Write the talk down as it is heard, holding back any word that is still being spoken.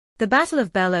The Battle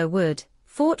of Belleau Wood,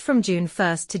 fought from June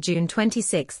 1 to June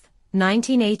 26,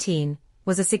 1918,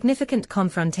 was a significant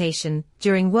confrontation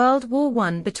during World War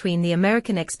I between the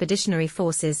American Expeditionary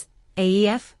Forces,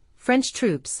 AEF, French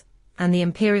troops, and the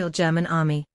Imperial German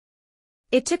Army.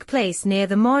 It took place near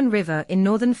the Marne River in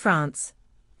northern France,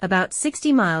 about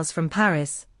 60 miles from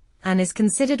Paris, and is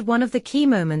considered one of the key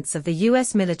moments of the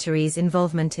U.S. military's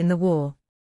involvement in the war.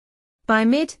 By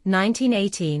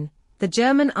mid-1918, the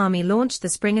German army launched the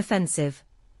Spring Offensive,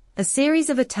 a series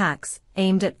of attacks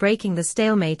aimed at breaking the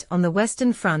stalemate on the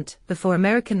Western Front before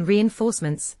American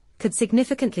reinforcements could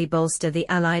significantly bolster the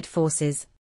Allied forces.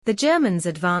 The Germans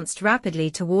advanced rapidly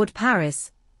toward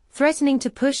Paris, threatening to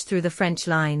push through the French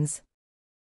lines.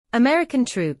 American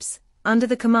troops, under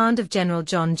the command of General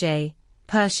John J.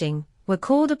 Pershing, were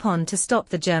called upon to stop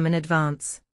the German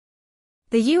advance.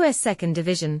 The U.S. 2nd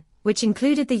Division, which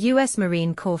included the U.S.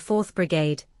 Marine Corps 4th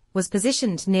Brigade, was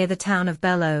positioned near the town of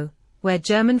Belleau, where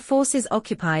German forces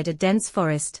occupied a dense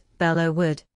forest, Belleau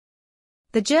Wood.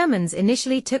 The Germans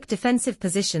initially took defensive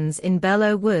positions in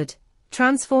Belleau Wood,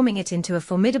 transforming it into a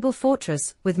formidable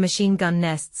fortress with machine gun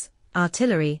nests,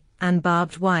 artillery, and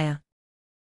barbed wire.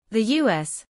 The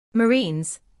U.S.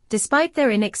 Marines, despite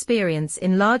their inexperience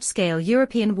in large-scale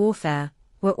European warfare,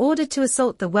 were ordered to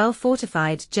assault the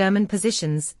well-fortified German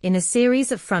positions in a series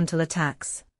of frontal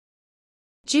attacks.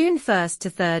 June 1 to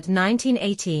 3,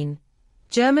 1918,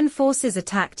 German forces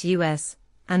attacked U.S.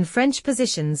 and French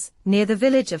positions near the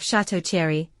village of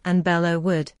Château-Thierry and Belleau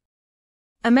Wood.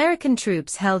 American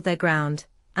troops held their ground,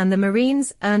 and the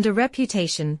Marines earned a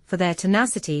reputation for their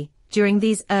tenacity during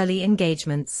these early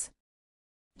engagements.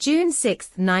 June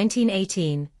 6,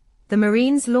 1918, the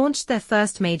Marines launched their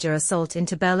first major assault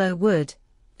into Belleau Wood,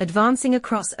 advancing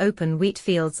across open wheat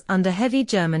fields under heavy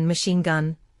German machine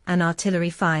gun and artillery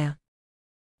fire.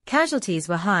 Casualties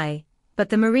were high, but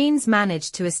the Marines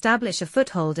managed to establish a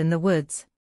foothold in the woods.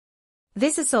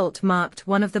 This assault marked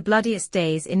one of the bloodiest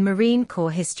days in Marine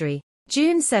Corps history.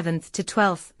 June 7 to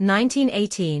 12,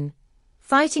 1918,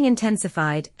 fighting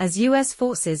intensified as U.S.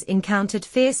 forces encountered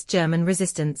fierce German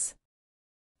resistance.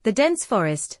 The dense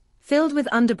forest, filled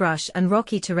with underbrush and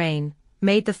rocky terrain,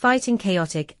 made the fighting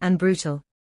chaotic and brutal.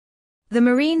 The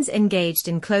Marines engaged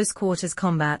in close-quarters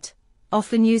combat,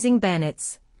 often using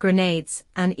bayonets, grenades,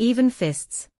 and even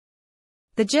fists.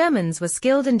 The Germans were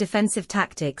skilled in defensive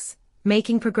tactics,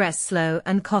 making progress slow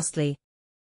and costly.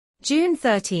 June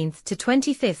 13 to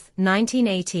 25,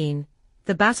 1918,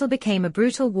 the battle became a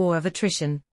brutal war of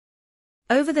attrition.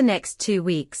 Over the next 2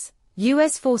 weeks,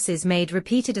 U.S. forces made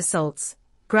repeated assaults,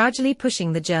 gradually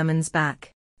pushing the Germans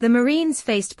back. The Marines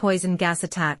faced poison gas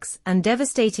attacks and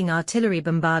devastating artillery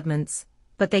bombardments,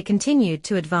 but they continued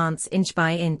to advance inch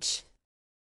by inch.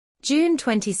 June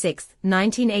 26,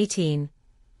 1918.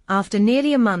 After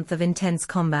nearly a month of intense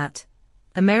combat,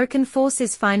 American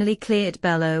forces finally cleared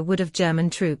Belleau Wood of German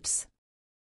troops.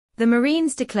 The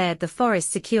Marines declared the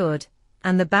forest secured,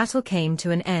 and the battle came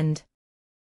to an end.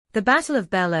 The Battle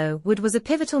of Belleau Wood was a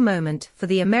pivotal moment for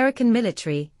the American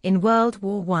military in World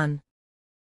War I.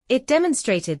 It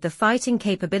demonstrated the fighting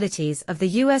capabilities of the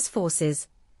U.S. forces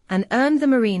and earned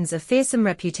the Marines a fearsome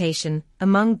reputation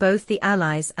among both the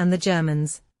Allies and the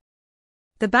Germans.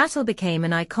 The battle became an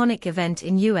iconic event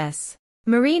in U.S.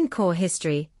 Marine Corps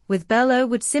history, with Belleau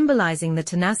Wood symbolizing the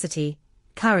tenacity,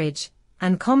 courage,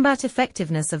 and combat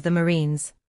effectiveness of the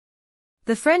Marines.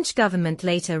 The French government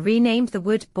later renamed the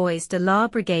Wood Bois de la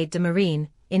Brigade de Marine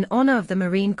in honor of the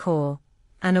Marine Corps,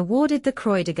 and awarded the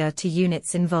Croix de Guerre to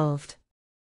units involved.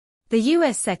 The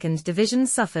U.S. 2nd Division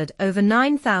suffered over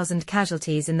 9,000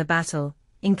 casualties in the battle,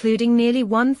 including nearly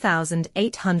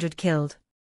 1,800 killed.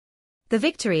 The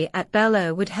victory at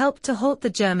Belleau Wood helped to halt the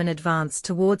German advance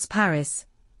towards Paris,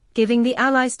 giving the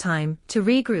Allies time to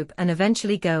regroup and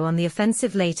eventually go on the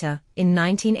offensive later, in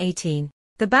 1918.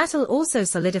 The battle also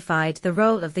solidified the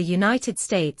role of the United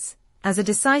States as a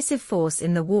decisive force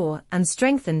in the war and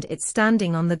strengthened its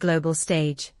standing on the global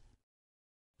stage.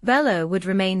 Belleau Wood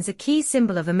remains a key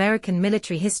symbol of American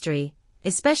military history,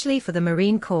 especially for the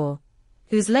Marine Corps,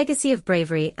 whose legacy of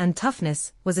bravery and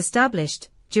toughness was established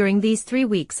during these 3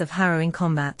 weeks of harrowing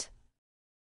combat.